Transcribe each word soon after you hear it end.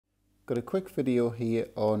Got a quick video here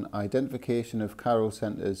on identification of chiral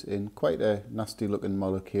centres in quite a nasty looking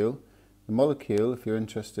molecule. The molecule, if you're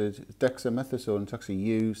interested, is dexamethasone. It's actually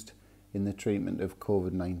used in the treatment of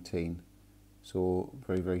COVID-19. So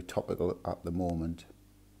very topical at the moment.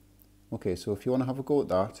 Okay, so if you want to have a go at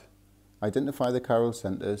that, identify the chiral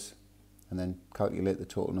centres and then calculate the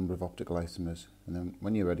total number of optical isomers. And then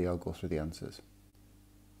when you're ready, I'll go through the answers.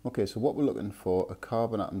 Okay, so what we're looking for are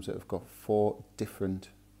carbon atoms that have got 4 different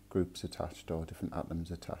groups attached, or different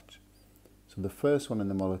atoms attached. So the first one in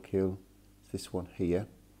the molecule is this one here.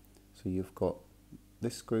 So you've got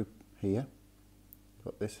this group here,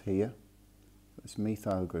 got this here, got this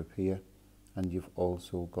methyl group here, and you've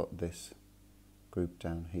also got this group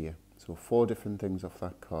down here. So 4 different things off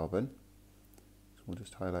that carbon. So we'll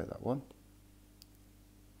just highlight that one.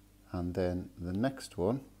 And then the next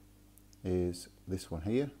one is this one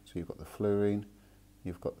here. So you've got the fluorine,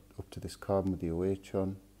 you've got up to this carbon with the OH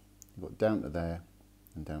on, you've got down to there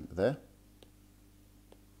and down to there.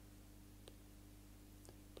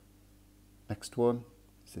 Next one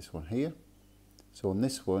is this one here. So on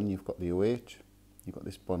this one you've got the OH, you've got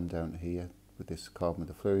this bond down to here with this carbon with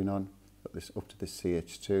the fluorine on, got this up to this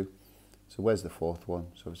CH2. So where's the 4th one?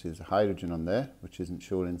 So obviously there's a hydrogen on there, which isn't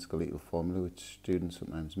shown in skeletal formula, which students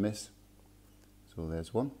sometimes miss. So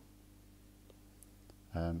there's one.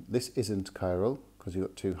 This isn't chiral because you've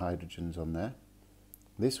got 2 hydrogens on there.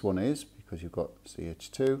 This one is because you've got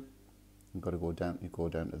CH2. You've got to go down. You go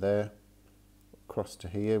down to there, across to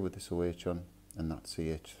here with this OH on, and that's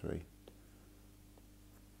CH3.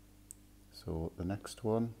 So the next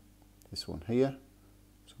one, this one here.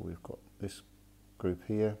 So we've got this group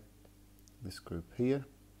here, this group here,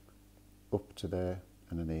 up to there,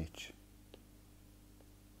 and an H.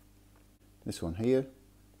 This one here.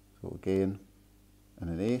 So again,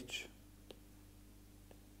 and an H.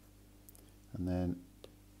 And then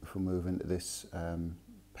if we move into this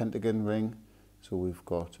pentagon ring, so we've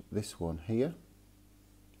got this one here.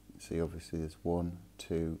 See, obviously there's 1,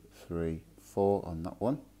 2, 3, 4 on that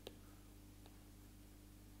one.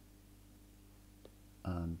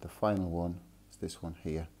 And the final one is this one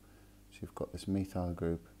here. So you've got this methyl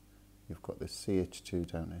group, you've got this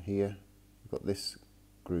CH2 down to here, you've got this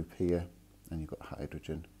group here, and you've got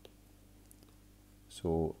hydrogen.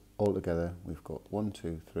 So altogether we've got 1,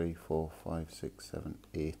 2, 3, 4, 5, 6, 7,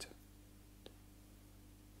 8.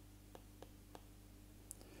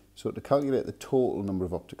 So to calculate the total number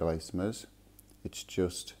of optical isomers, it's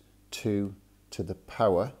just 2 to the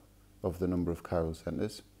power of the number of chiral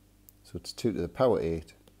centres. So it's 2 to the power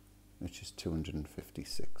 8, which is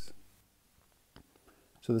 256.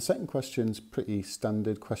 So the second question's pretty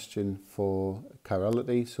standard question for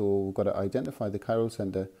chirality. So we've got to identify the chiral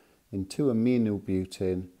centre in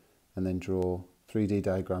 2-aminobutane and then draw 3D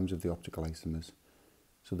diagrams of the optical isomers.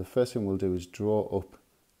 So the first thing we'll do is draw up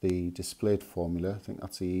the displayed formula. I think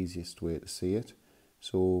that's the easiest way to see it.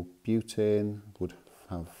 So butane would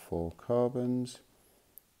have 4 carbons.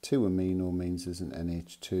 2-amino means there's an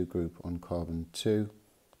NH2 group on carbon 2,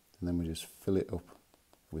 and then we just fill it up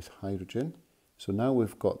with hydrogen. So now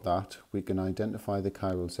we've got that, we can identify the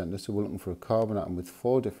chiral centre. So we're looking for a carbon atom with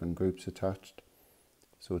 4 different groups attached.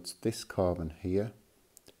 So it's this carbon here.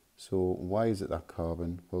 So why is it that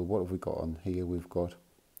carbon? Well, what have we got on here? We've got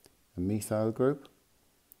a methyl group,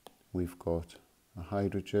 we've got a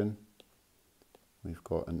hydrogen, we've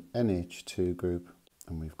got an NH2 group,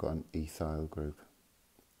 and we've got an ethyl group.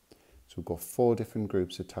 So we've got 4 different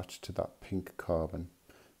groups attached to that pink carbon.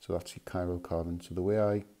 So that's your chiral carbon. So the way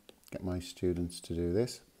I get my students to do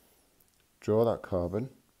this, draw that carbon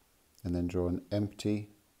and then draw an empty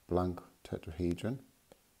blank tetrahedron.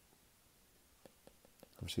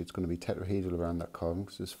 Obviously it's going to be tetrahedral around that carbon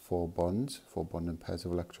because there's 4 bonds, 4 bonding pairs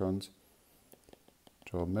of electrons.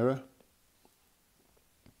 Draw a mirror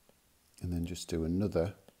and then just do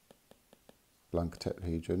another blank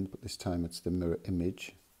tetrahedron, but this time it's the mirror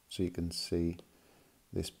image, so you can see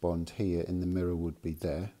this bond here in the mirror would be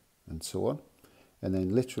there, and so on. And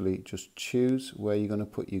then literally just choose where you're going to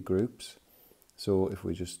put your groups. So if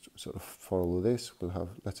we just sort of follow this,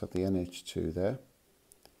 let's have the NH2 there.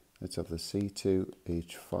 Let's have the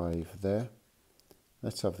C2H5 there.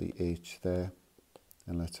 Let's have the H there.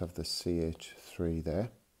 And let's have the CH3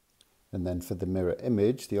 there. And then for the mirror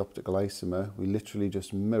image, the optical isomer, we literally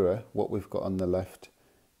just mirror what we've got on the left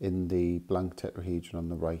in the blank tetrahedron on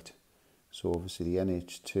the right. So obviously the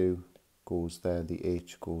NH2 goes there, the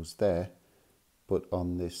H goes there. But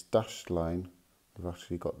on this dashed line, we've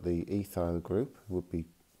actually got the ethyl group would be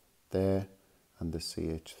there, and the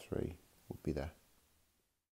CH3 would be there.